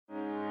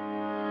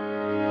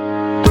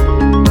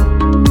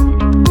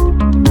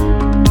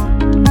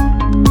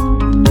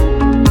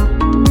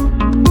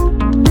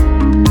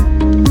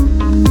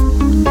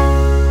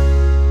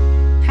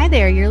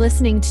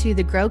listening to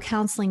the Grow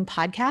Counseling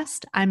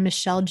Podcast. I'm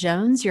Michelle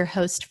Jones, your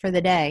host for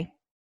the day.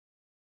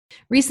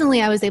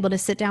 Recently, I was able to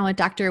sit down with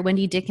Dr.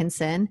 Wendy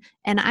Dickinson,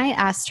 and I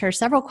asked her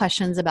several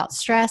questions about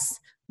stress,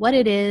 what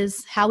it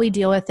is, how we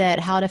deal with it,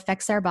 how it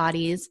affects our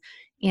bodies,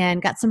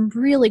 and got some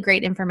really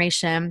great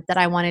information that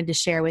I wanted to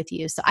share with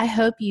you. So I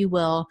hope you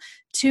will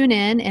tune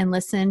in and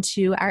listen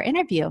to our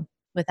interview.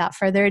 Without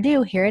further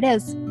ado, here it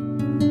is.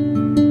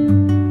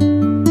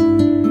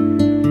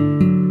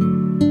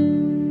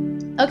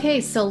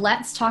 Okay, so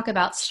let's talk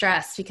about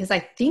stress because I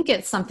think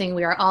it's something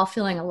we are all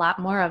feeling a lot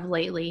more of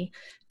lately.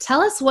 Tell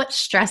us what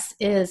stress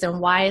is and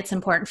why it's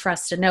important for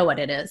us to know what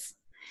it is.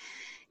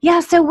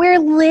 Yeah, so we're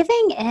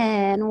living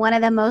in one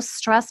of the most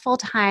stressful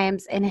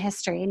times in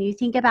history. And you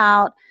think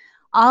about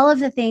all of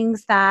the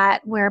things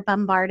that we're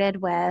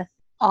bombarded with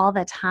all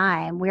the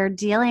time. We're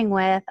dealing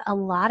with a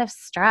lot of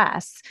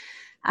stress.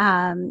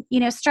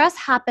 Stress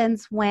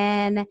happens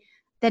when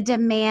the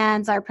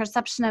demands, our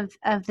perception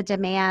of the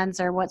demands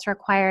or what's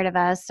required of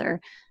us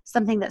or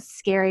something that's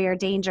scary or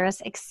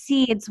dangerous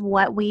exceeds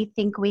what we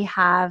think we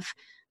have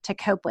to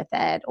cope with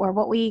it or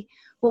what we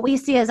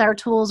see as our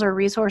tools or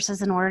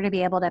resources in order to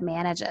be able to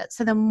manage it.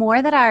 So the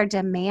more that our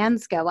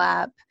demands go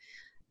up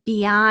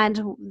beyond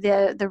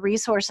the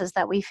resources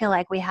that we feel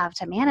like we have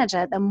to manage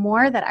it, the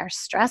more that our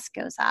stress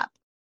goes up.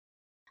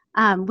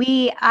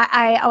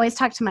 I always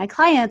talk to my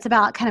clients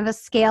about kind of a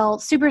scale,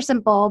 super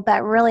simple,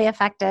 but really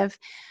effective,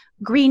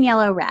 green,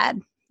 yellow, red.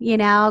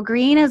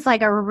 Green is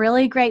like a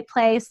really great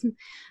place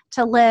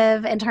to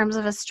live in terms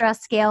of a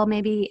stress scale.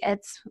 Maybe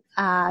it's,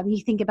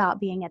 you think about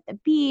being at the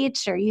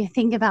beach or you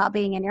think about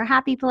being in your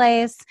happy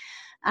place,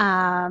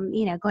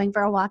 going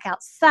for a walk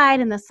outside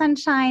in the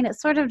sunshine.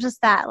 It's sort of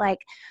just that like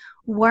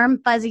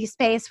warm, fuzzy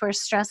space where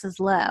stress is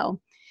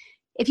low.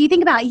 If you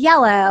think about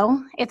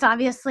yellow, it's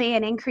obviously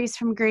an increase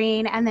from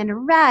green, and then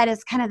red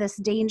is kind of this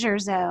danger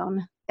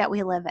zone that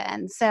we live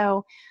in.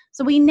 So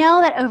we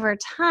know that over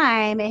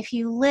time, if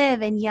you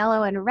live in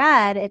yellow and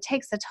red, it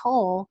takes a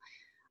toll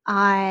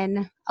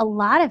on a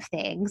lot of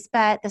things,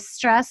 but the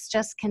stress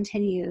just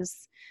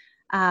continues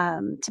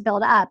to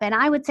build up. And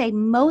I would say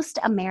most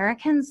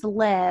Americans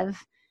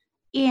live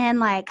in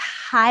like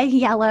high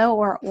yellow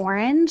or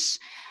orange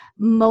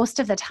most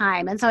of the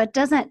time. And so it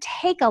doesn't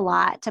take a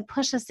lot to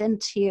push us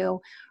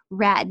into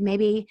red.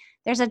 Maybe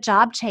there's a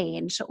job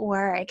change,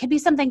 or it could be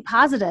something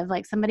positive,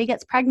 like somebody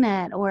gets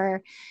pregnant,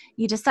 or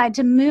you decide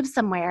to move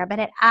somewhere, but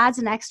it adds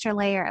an extra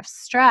layer of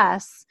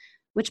stress,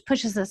 which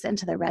pushes us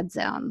into the red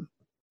zone.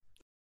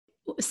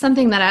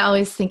 Something that I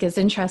always think is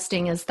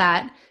interesting is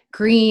that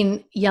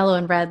green, yellow,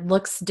 and red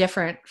looks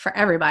different for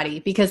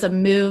everybody because a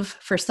move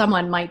for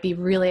someone might be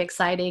really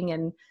exciting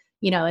and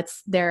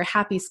it's their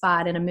happy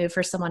spot, and a move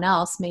for someone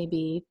else may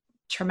be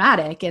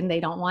traumatic and they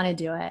don't want to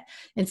do it.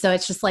 And so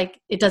it's just like,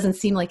 it doesn't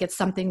seem like it's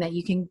something that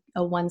you can,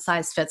 a one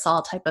size fits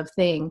all type of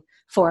thing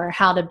for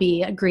how to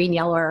be a green,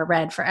 yellow, or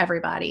red for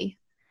everybody.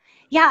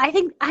 Yeah, I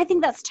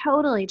think that's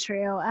totally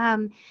true.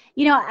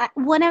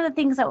 One of the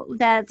things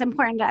that's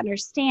important to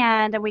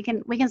understand, and we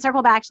can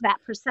circle back to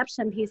that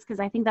perception piece because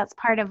I think that's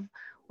part of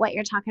what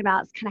you're talking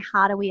about is kind of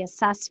how do we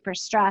assess for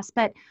stress.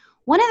 But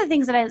one of the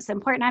things that is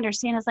important to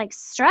understand is like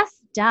stress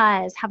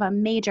does have a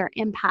major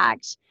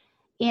impact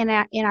in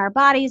our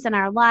bodies, in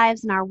our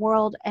lives, in our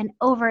world. And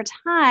over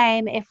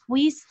time, if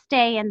we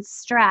stay in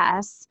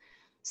stress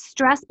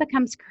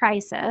becomes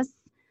crisis.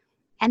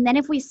 And then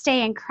if we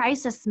stay in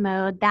crisis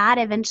mode, that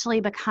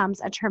eventually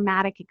becomes a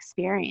traumatic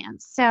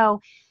experience.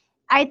 So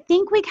I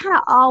think we kind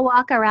of all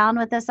walk around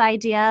with this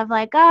idea of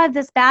like, oh,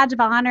 this badge of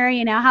honor,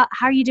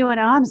 how are you doing?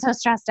 Oh, I'm so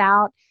stressed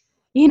out.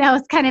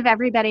 It's kind of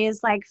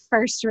everybody's like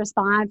first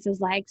response is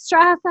like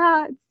stress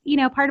out,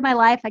 part of my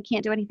life. I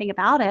can't do anything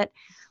about it.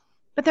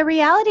 But the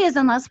reality is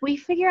unless we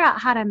figure out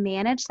how to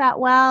manage that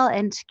well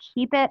and to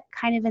keep it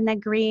kind of in the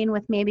green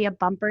with maybe a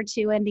bump or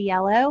two into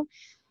yellow,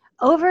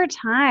 over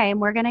time,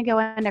 we're going to go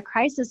into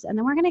crisis and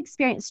then we're going to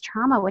experience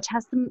trauma, which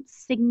has some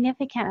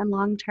significant and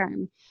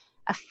long-term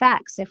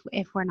effects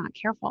if we're not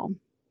careful.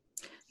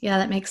 Yeah,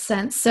 that makes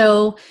sense.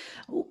 So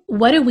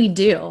what do we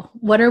do?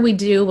 What do we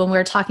do when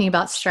we're talking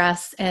about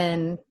stress,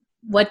 and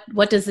what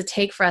does it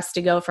take for us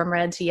to go from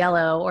red to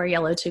yellow or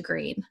yellow to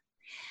green?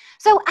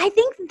 So I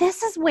think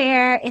this is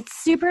where it's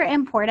super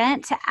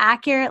important to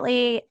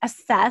accurately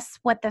assess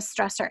what the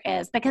stressor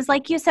is, because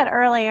like you said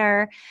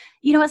earlier,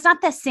 it's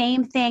not the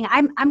same thing.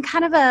 I'm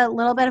kind of a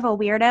little bit of a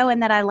weirdo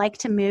in that I like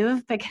to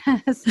move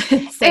because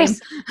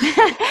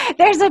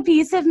there's a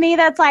piece of me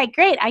that's like,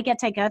 great, I get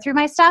to go through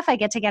my stuff. I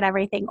get to get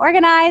everything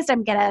organized.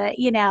 I'm going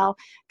to,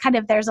 kind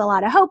of there's a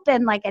lot of hope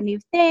in like a new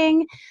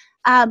thing.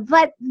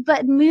 But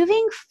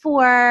moving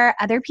for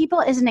other people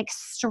is an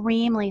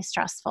extremely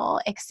stressful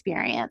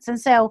experience.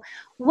 And so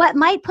what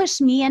might push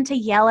me into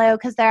yellow,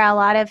 because there are a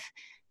lot of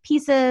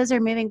pieces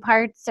or moving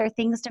parts or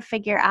things to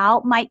figure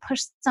out, might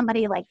push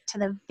somebody like to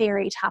the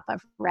very top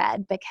of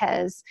red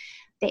because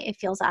it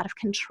feels out of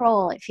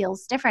control. It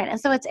feels different.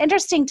 And so it's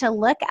interesting to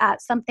look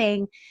at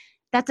something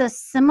that's a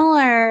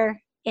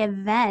similar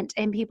event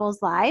in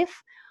people's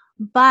life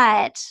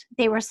but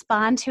they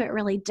respond to it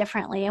really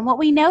differently. And what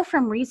we know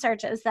from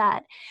research is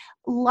that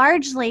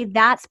largely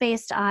that's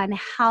based on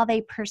how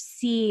they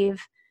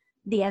perceive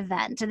the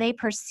event. Do they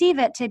perceive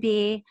it to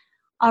be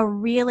a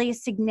really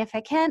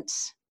significant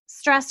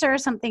stressor,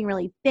 something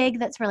really big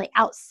that's really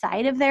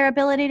outside of their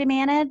ability to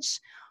manage?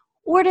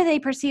 Or do they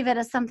perceive it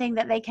as something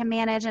that they can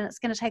manage and it's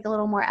going to take a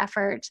little more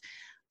effort,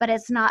 but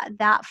it's not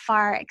that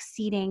far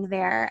exceeding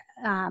their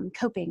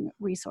coping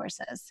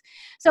resources?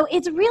 So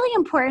it's really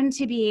important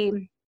to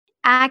be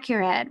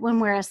accurate when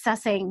we're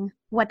assessing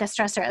what the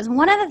stressor is.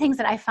 One of the things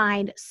that I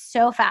find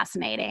so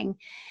fascinating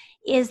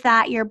is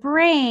that your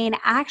brain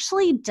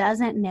actually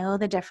doesn't know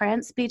the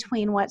difference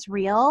between what's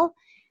real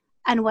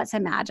and what's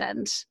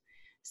imagined.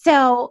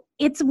 So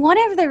it's one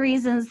of the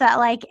reasons that,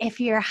 like, if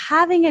you're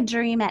having a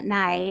dream at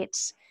night,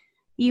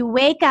 you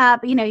wake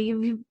up,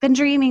 you've been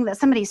dreaming that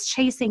somebody's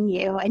chasing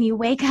you, and you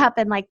wake up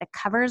and like the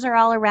covers are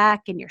all a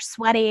wreck and you're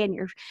sweaty and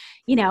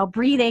you're,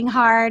 breathing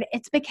hard.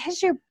 It's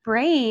because your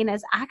brain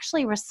is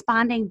actually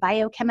responding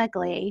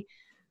biochemically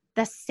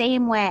the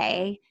same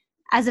way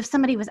as if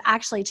somebody was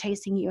actually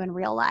chasing you in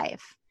real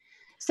life.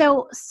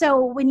 So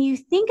when you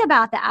think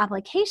about the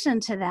application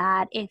to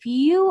that, if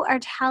you are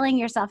telling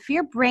yourself,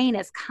 your brain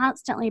is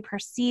constantly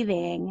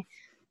perceiving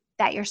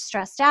that you're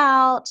stressed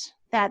out,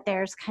 that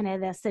there's kind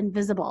of this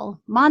invisible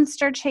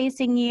monster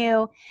chasing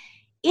you,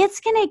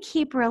 it's going to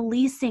keep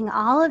releasing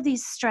all of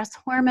these stress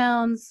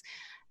hormones,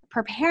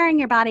 preparing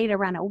your body to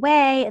run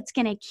away. It's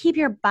going to keep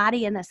your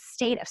body in this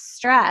state of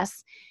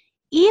stress,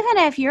 even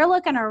if you're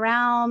looking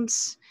around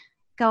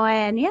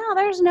going, yeah,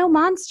 there's no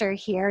monster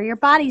here. Your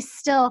body's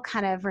still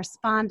kind of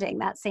responding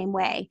that same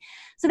way.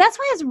 So that's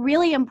why it's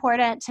really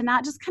important to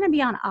not just kind of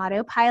be on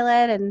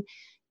autopilot and,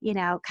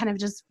 kind of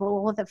just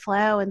roll with the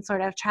flow and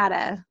sort of try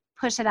to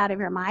push it out of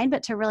your mind,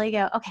 but to really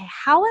go, okay,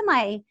 how am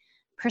I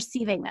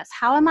perceiving this?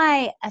 How am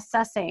I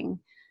assessing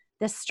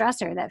this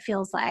stressor that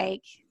feels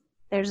like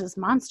there's this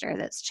monster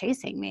that's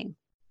chasing me?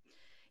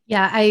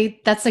 Yeah,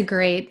 that's a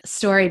great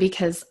story,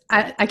 because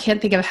I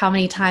can't think of how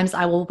many times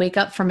I will wake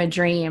up from a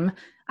dream,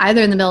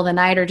 either in the middle of the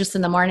night or just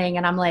in the morning,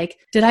 and I'm like,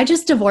 did I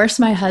just divorce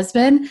my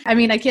husband? I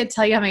mean, I can't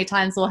tell you how many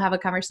times we'll have a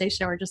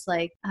conversation where we're just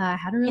like, I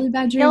had a really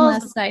bad dream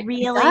last night.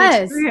 Really it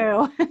does.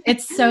 True.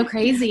 It's so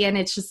crazy. And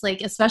it's just like,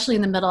 especially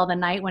in the middle of the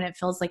night when it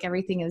feels like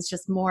everything is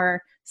just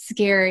more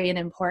scary and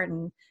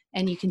important,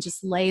 and you can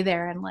just lay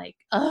there and like,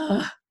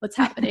 what's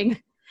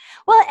happening?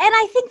 Well, and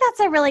I think that's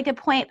a really good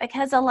point,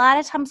 because a lot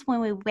of times when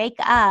we wake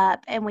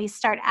up and we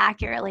start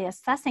accurately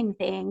assessing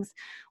things,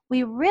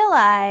 we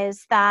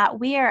realize that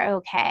we are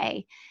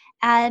okay.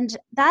 And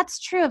that's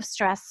true of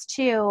stress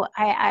too.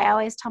 I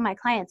always tell my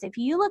clients, if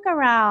you look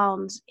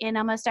around in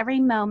almost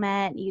every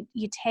moment,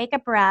 you take a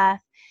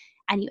breath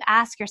and you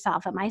ask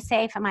yourself, am I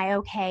safe? Am I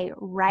okay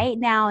right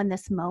now in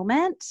this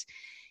moment?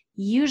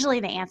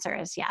 Usually the answer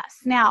is yes.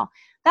 Now,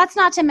 that's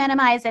not to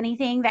minimize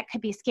anything that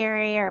could be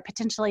scary or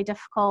potentially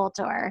difficult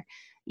or,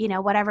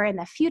 whatever in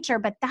the future,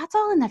 but that's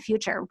all in the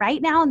future.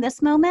 Right now in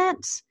this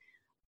moment,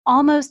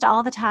 almost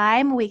all the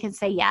time we can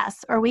say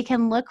yes, or we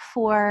can look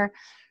for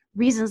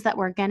reasons that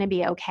we're going to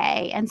be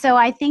okay. And so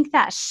I think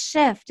that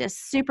shift is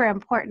super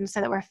important,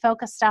 so that we're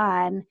focused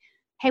on,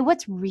 hey,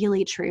 what's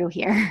really true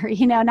here?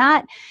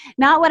 Not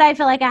what I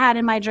feel like I had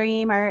in my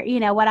dream, or,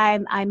 what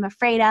I'm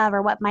afraid of,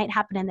 or what might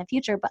happen in the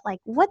future, but like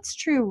what's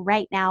true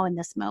right now in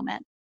this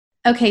moment.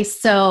 Okay,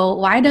 so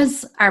why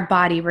does our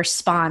body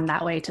respond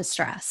that way to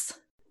stress?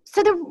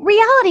 So the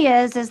reality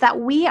is that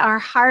we are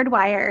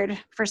hardwired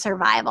for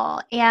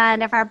survival.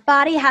 And if our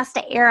body has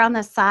to err on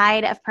the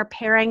side of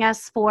preparing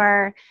us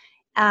for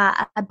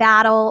a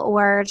battle,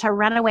 or to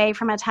run away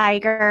from a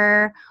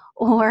tiger,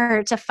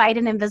 or to fight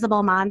an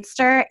invisible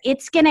monster,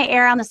 it's going to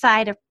err on the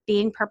side of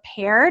being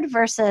prepared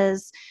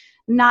versus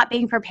not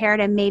being prepared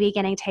and maybe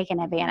getting taken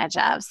advantage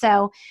of.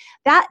 So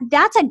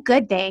that's a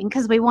good thing,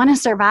 because we want to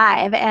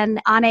survive.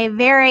 And on a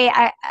very,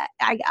 I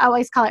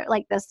always call it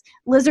like this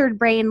lizard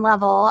brain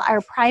level, our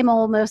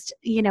primal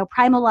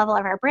level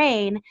of our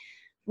brain,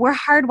 we're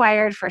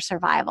hardwired for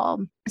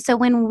survival. So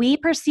when we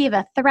perceive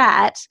a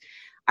threat,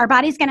 our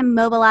body's going to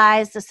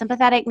mobilize, the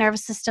sympathetic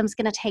nervous system's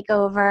going to take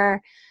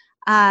over.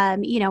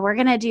 We're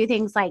going to do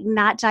things like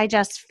not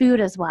digest food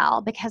as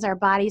well, because our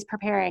body's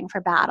preparing for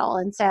battle.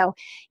 And so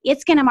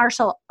it's going to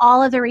marshal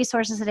all of the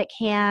resources that it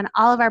can,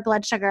 all of our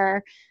blood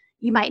sugar.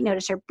 You might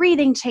notice your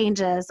breathing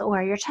changes,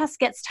 or your chest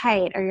gets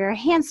tight, or your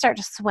hands start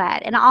to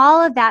sweat. And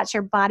all of that's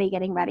your body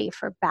getting ready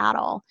for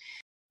battle.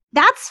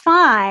 That's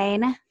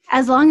fine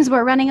as long as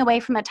we're running away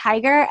from a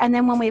tiger. And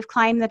then when we've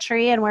climbed the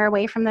tree and we're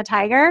away from the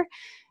tiger,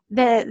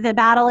 the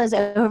battle is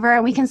over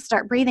and we can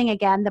start breathing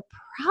again. The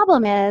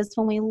problem is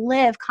when we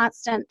live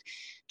constant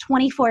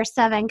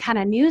 24/7 kind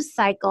of news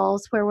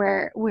cycles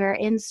where we're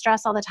in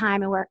stress all the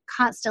time, and we're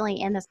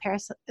constantly in this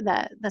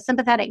the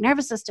sympathetic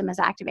nervous system is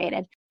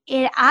activated.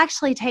 It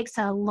actually takes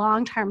a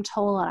long-term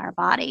toll on our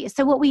body.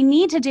 So what we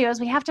need to do is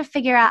we have to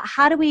figure out,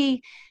 how do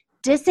we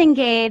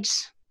disengage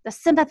the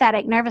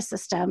sympathetic nervous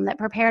system that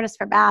prepared us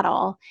for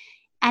battle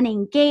and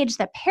engage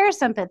the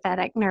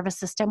parasympathetic nervous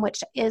system,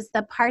 which is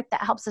the part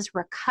that helps us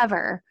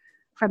recover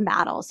from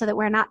battle so that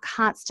we're not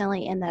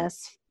constantly in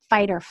this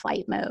fight or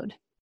flight mode.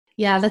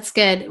 Yeah, that's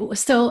good.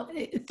 So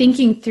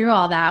thinking through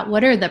all that,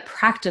 what are the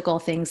practical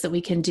things that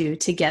we can do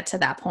to get to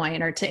that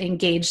point or to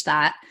engage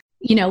that,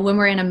 when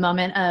we're in a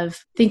moment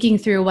of thinking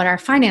through what our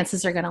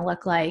finances are going to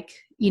look like,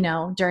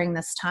 during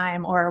this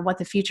time, or what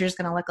the future is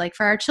going to look like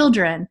for our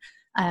children?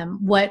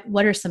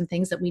 What are some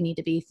things that we need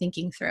to be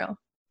thinking through?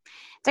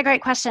 It's a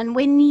great question.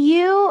 When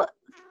you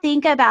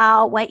think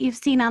about what you've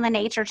seen on the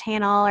Nature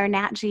Channel or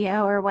Nat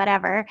Geo or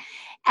whatever,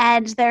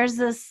 and there's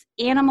this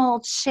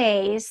animal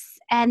chase,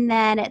 and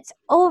then it's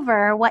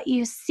over, what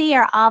you see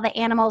are all the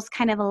animals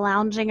kind of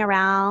lounging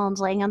around,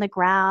 laying on the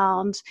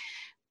ground,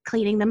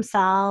 cleaning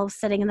themselves,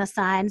 sitting in the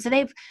sun. So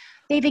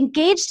they've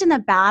engaged in the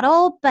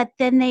battle, but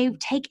then they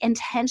take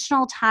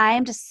intentional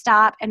time to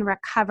stop and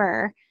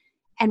recover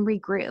and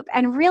regroup.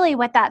 And really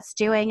what that's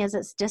doing is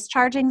it's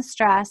discharging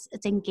stress,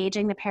 it's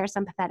engaging the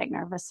parasympathetic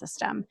nervous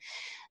system.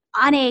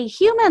 On a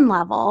human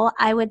level,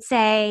 I would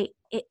say,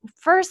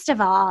 first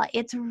of all,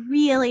 it's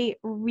really,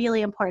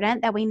 really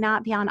important that we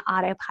not be on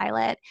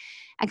autopilot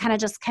and kind of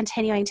just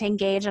continuing to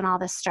engage in all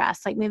this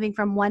stress, like moving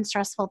from one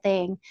stressful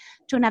thing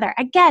to another.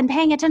 Again,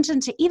 paying attention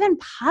to even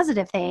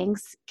positive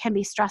things can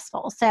be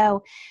stressful.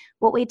 So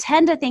what we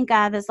tend to think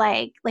of is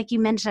like you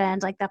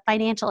mentioned, like the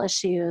financial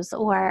issues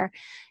or,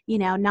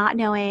 not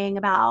knowing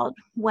about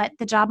what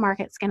the job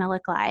market's going to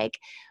look like.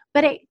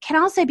 But it can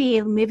also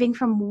be moving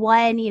from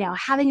one,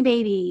 having a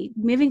baby,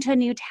 moving to a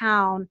new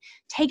town,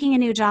 taking a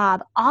new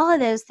job, all of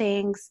those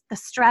things, the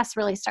stress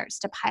really starts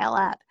to pile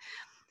up.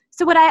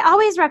 So what I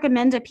always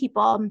recommend to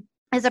people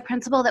is a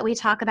principle that we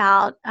talk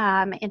about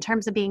in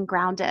terms of being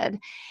grounded.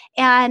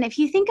 And if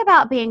you think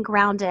about being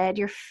grounded,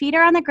 your feet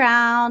are on the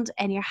ground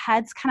and your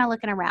head's kind of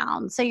looking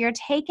around. So you're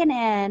taken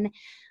in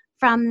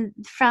from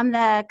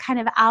the kind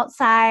of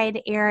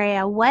outside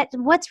area,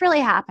 what's really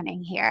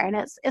happening here. And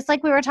it's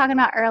like we were talking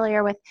about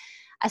earlier with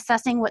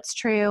assessing what's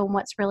true and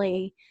what's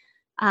really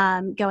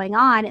going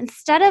on.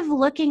 Instead of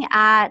looking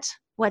at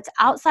what's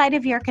outside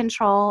of your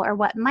control or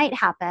what might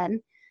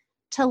happen,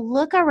 to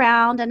look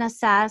around and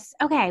assess,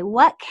 okay,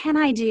 what can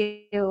I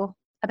do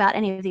about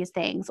any of these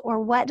things?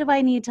 Or what do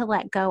I need to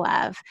let go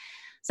of?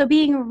 So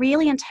being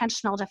really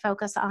intentional to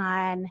focus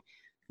on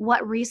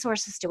what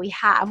resources do we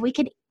have. We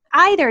could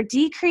either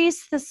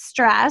decrease the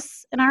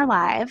stress in our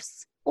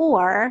lives,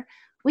 or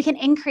we can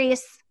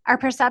increase our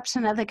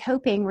perception of the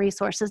coping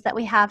resources that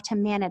we have to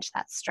manage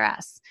that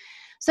stress.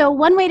 So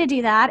one way to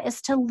do that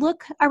is to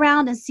look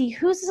around and see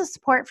who's the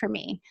support for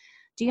me.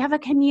 Do you have a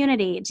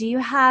community? Do you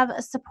have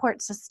a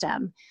support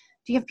system?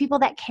 Do you have people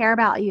that care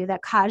about you,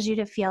 that cause you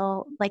to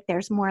feel like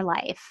there's more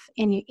life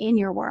in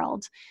your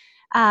world?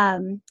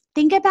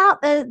 Think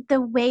about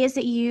the ways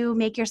that you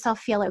make yourself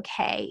feel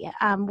okay.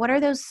 What are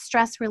those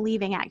stress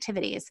relieving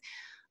activities?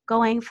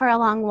 Going for a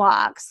long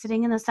walk,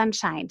 sitting in the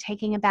sunshine,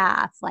 taking a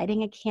bath,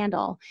 lighting a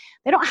candle.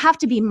 They don't have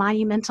to be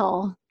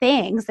monumental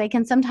things. They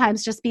can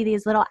sometimes just be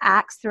these little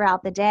acts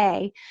throughout the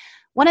day.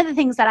 One of the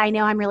things that I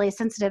know I'm really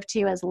sensitive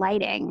to is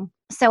lighting.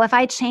 So if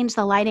I change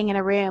the lighting in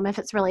a room, if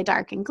it's really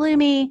dark and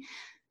gloomy,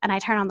 and I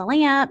turn on the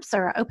lamps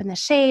or open the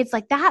shades,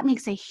 like that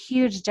makes a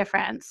huge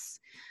difference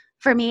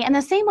for me. In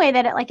the same way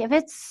that if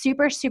it's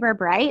super, super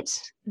bright,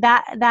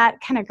 that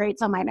kind of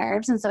grates on my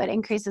nerves. And so it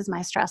increases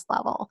my stress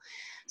level.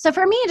 So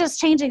for me, just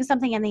changing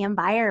something in the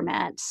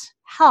environment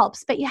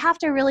helps, but you have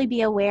to really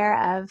be aware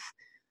of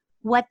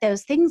what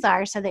those things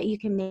are so that you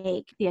can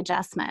make the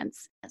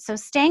adjustments. So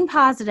staying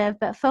positive,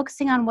 but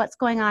focusing on what's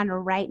going on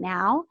right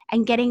now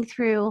and getting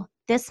through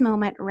this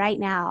moment right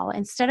now,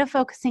 instead of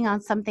focusing on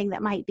something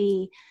that might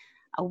be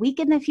a week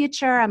in the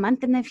future, a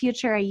month in the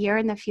future, a year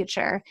in the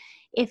future.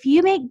 If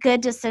you make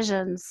good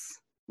decisions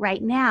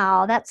right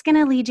now, that's going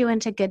to lead you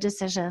into good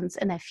decisions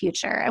in the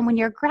future. And when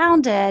you're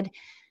grounded,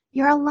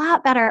 you're a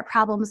lot better at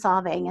problem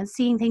solving and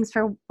seeing things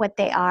for what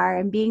they are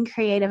and being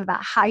creative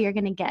about how you're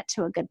going to get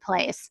to a good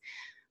place.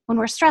 When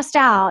we're stressed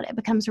out, it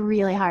becomes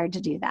really hard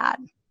to do that.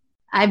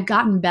 I've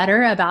gotten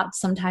better about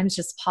sometimes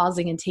just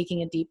pausing and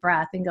taking a deep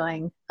breath and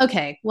going,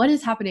 okay, what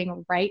is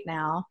happening right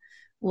now?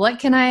 What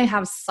can I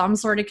have some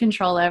sort of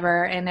control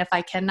over? And if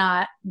I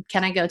cannot,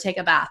 can I go take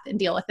a bath and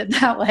deal with it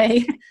that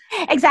way?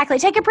 Exactly.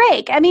 Take a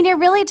break. I mean, you're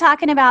really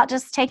talking about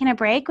just taking a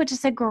break, which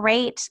is a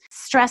great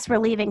stress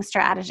relieving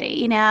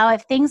strategy.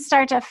 If things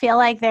start to feel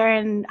like they're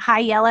in high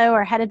yellow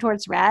or headed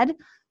towards red,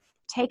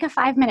 take a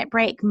 5-minute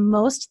break.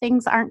 Most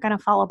things aren't going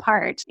to fall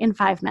apart in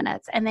 5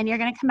 minutes. And then you're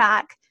going to come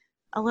back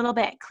a little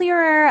bit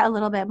clearer, a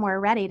little bit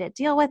more ready to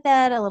deal with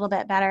it, a little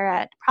bit better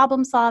at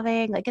problem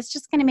solving. It's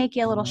just going to make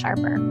you a little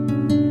sharper.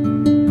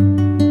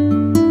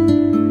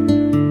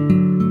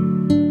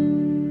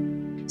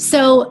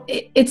 So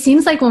it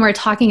seems like when we're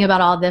talking about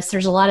all this,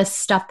 there's a lot of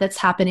stuff that's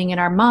happening in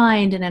our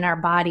mind and in our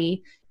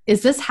body.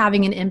 Is this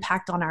having an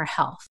impact on our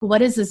health?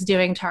 What is this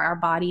doing to our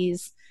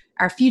bodies,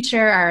 our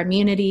future, our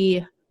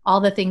immunity, all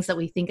the things that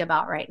we think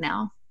about right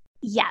now?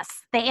 Yes.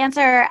 The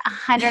answer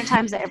 100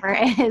 times over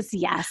is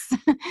yes.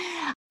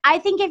 I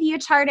think if you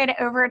charted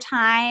over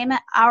time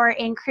our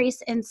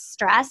increase in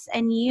stress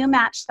and you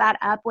match that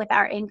up with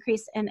our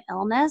increase in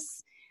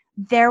illness,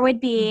 there would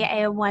be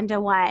a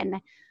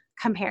one-to-one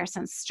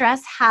comparison.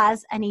 Stress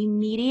has an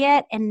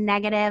immediate and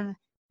negative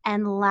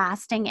and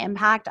lasting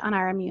impact on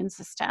our immune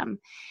system.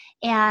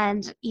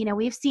 And,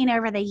 we've seen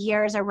over the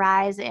years a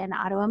rise in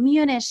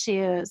autoimmune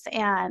issues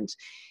and,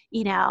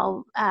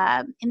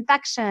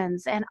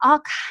 infections and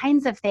all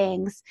kinds of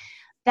things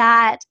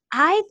that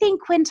I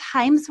think when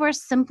times were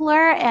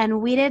simpler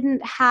and we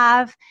didn't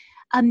have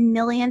a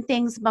million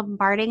things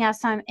bombarding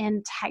us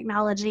in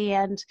technology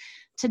and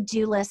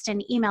to-do list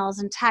and emails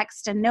and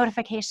text and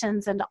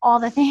notifications and all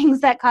the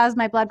things that cause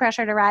my blood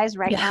pressure to rise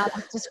right now,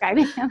 I'm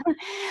describing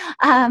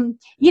them.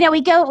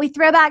 We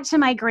throw back to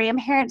my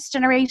grandparents'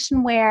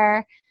 generation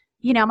where,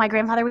 my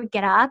grandfather would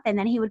get up and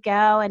then he would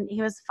go, and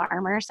he was a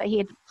farmer, so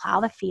he'd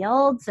plow the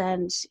fields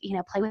and,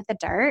 play with the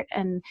dirt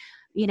and,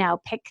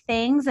 pick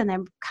things and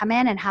then come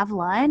in and have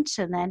lunch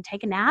and then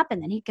take a nap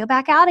and then he'd go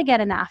back out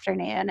again in the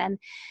afternoon. And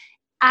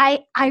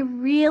I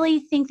really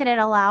think that it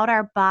allowed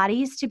our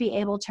bodies to be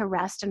able to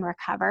rest and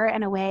recover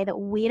in a way that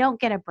we don't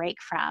get a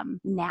break from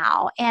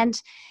now. And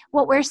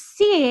what we're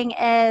seeing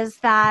is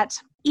that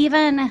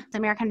even the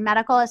American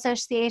Medical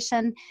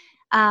Association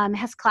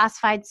has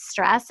classified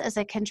stress as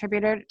a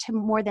contributor to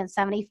more than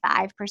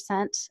 75%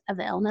 of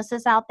the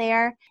illnesses out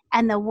there.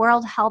 And the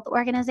World Health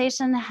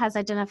Organization has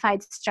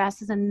identified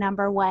stress as a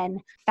number one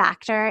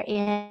factor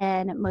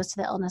in most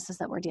of the illnesses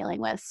that we're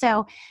dealing with.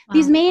 So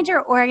these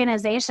major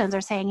organizations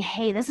are saying,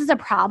 hey, this is a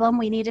problem.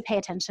 We need to pay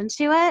attention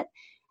to it.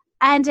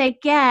 And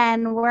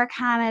again, we're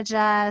kind of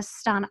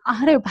just on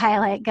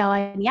autopilot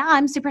going, yeah,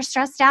 I'm super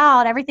stressed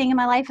out. Everything in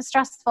my life is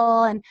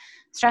stressful and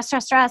stress,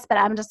 but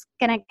I'm just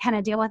going to kind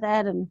of deal with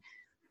it and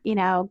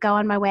go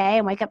on my way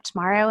and wake up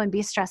tomorrow and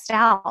be stressed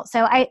out.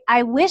 So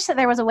I wish that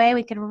there was a way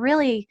we could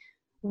really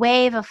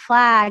wave a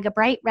flag, a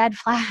bright red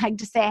flag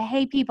to say,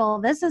 hey,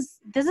 people, this is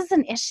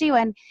an issue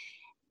and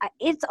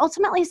it's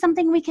ultimately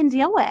something we can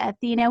deal with.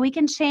 We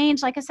can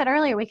change, like I said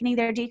earlier, we can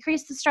either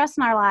decrease the stress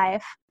in our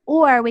life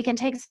or we can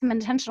take some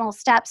intentional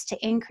steps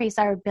to increase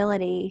our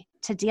ability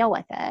to deal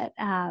with it.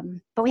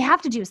 But we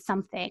have to do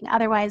something.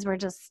 Otherwise,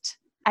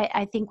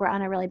 I think we're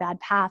on a really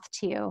bad path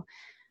to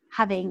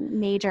having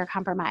major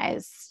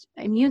compromised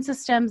immune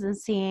systems and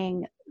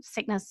seeing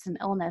sickness and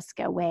illness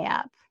go way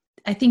up.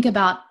 I think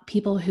about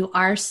people who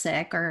are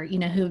sick or,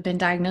 who have been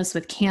diagnosed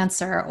with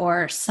cancer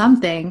or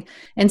something.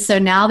 And so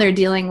now they're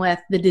dealing with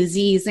the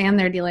disease and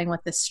they're dealing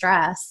with the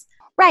stress.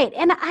 Right.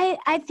 And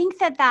I think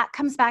that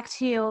comes back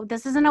to,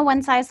 this isn't a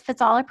one size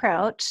fits all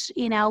approach.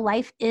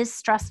 Life is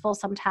stressful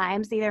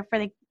sometimes, either for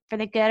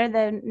the good or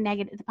the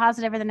negative, the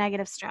positive or the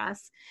negative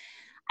stress.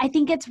 I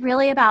think it's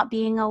really about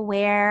being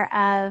aware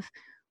of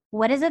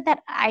what is it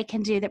that I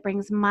can do that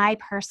brings my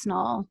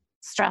personal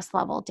stress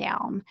level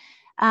down?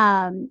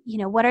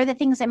 What are the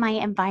things in my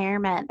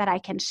environment that I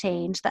can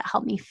change that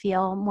help me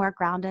feel more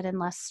grounded and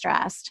less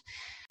stressed?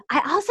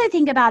 I also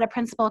think about a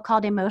principle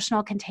called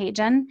emotional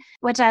contagion,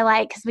 which I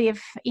like because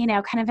we've,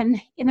 kind of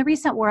in the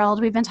recent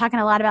world, we've been talking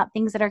a lot about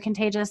things that are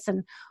contagious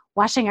and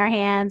washing our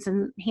hands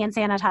and hand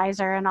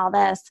sanitizer and all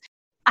this.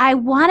 I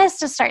want us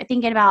to start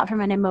thinking about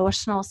from an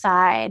emotional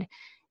side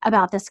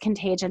about this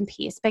contagion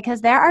piece, because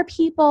there are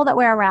people that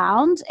we're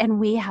around and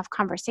we have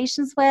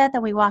conversations with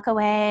and we walk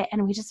away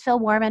and we just feel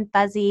warm and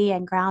fuzzy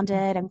and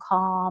grounded and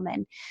calm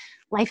and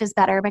life is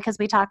better because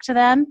we talk to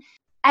them.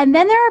 And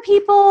then there are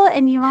people,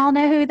 and you all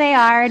know who they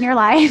are in your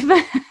life,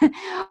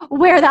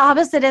 where the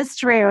opposite is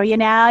true. You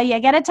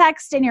get a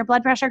text and your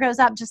blood pressure goes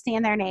up just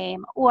seeing their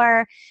name,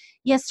 or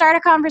you start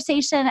a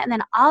conversation and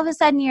then all of a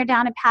sudden you're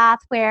down a path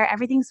where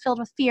everything's filled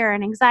with fear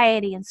and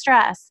anxiety and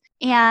stress.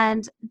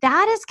 And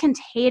that is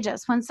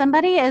contagious. When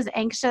somebody is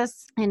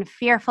anxious and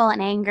fearful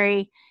and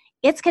angry,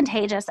 it's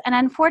contagious. And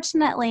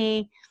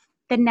unfortunately,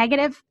 the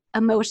negative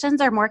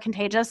emotions are more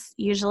contagious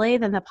usually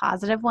than the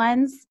positive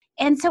ones.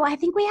 And so I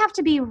think we have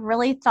to be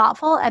really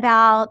thoughtful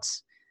about,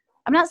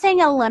 I'm not saying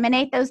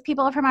eliminate those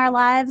people from our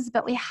lives,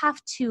 but we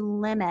have to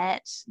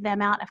limit the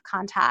amount of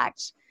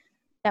contact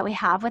that we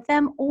have with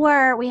them,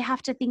 or we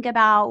have to think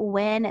about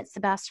when it's the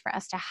best for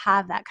us to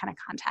have that kind of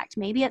contact.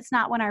 Maybe it's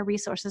not when our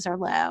resources are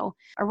low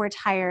or we're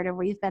tired or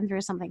we've been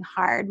through something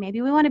hard. Maybe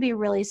we want to be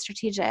really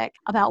strategic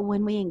about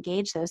when we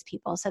engage those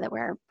people so that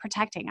we're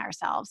protecting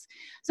ourselves.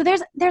 So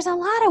there's a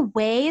lot of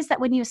ways that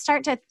when you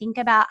start to think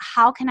about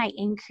how can I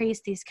increase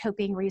these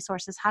coping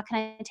resources, how can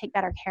I take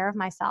better care of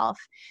myself,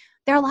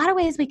 there are a lot of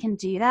ways we can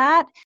do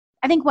that.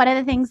 I think one of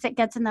the things that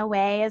gets in the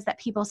way is that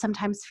people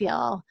sometimes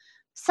feel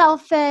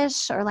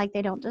selfish or like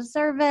they don't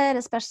deserve it,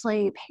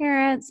 especially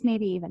parents,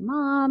 maybe even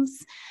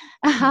moms.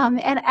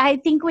 And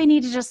I think we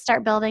need to just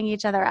start building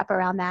each other up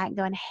around that and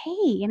going,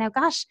 hey,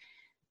 gosh,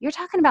 you're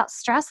talking about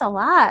stress a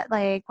lot.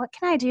 Like, what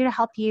can I do to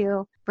help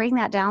you bring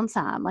that down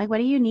some? Like, what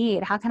do you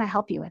need? How can I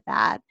help you with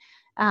that?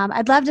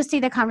 I'd love to see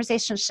the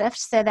conversation shift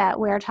so that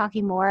we're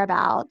talking more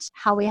about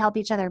how we help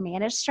each other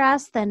manage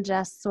stress than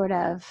just sort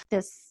of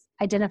this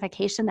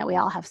identification that we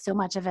all have so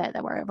much of it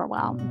that we're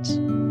overwhelmed.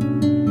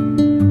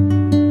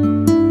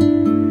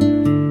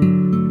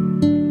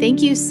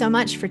 Thank you so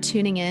much for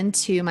tuning in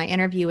to my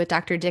interview with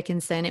Dr.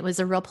 Dickinson. It was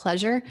a real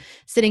pleasure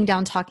sitting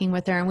down talking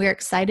with her, and we're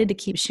excited to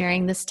keep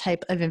sharing this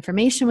type of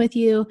information with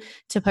you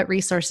to put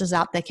resources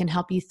out that can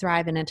help you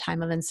thrive in a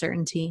time of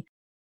uncertainty.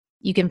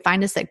 You can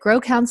find us at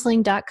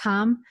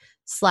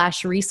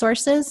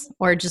growcounseling.com/resources,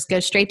 or just go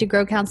straight to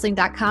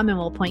growcounseling.com and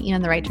we'll point you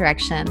in the right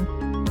direction.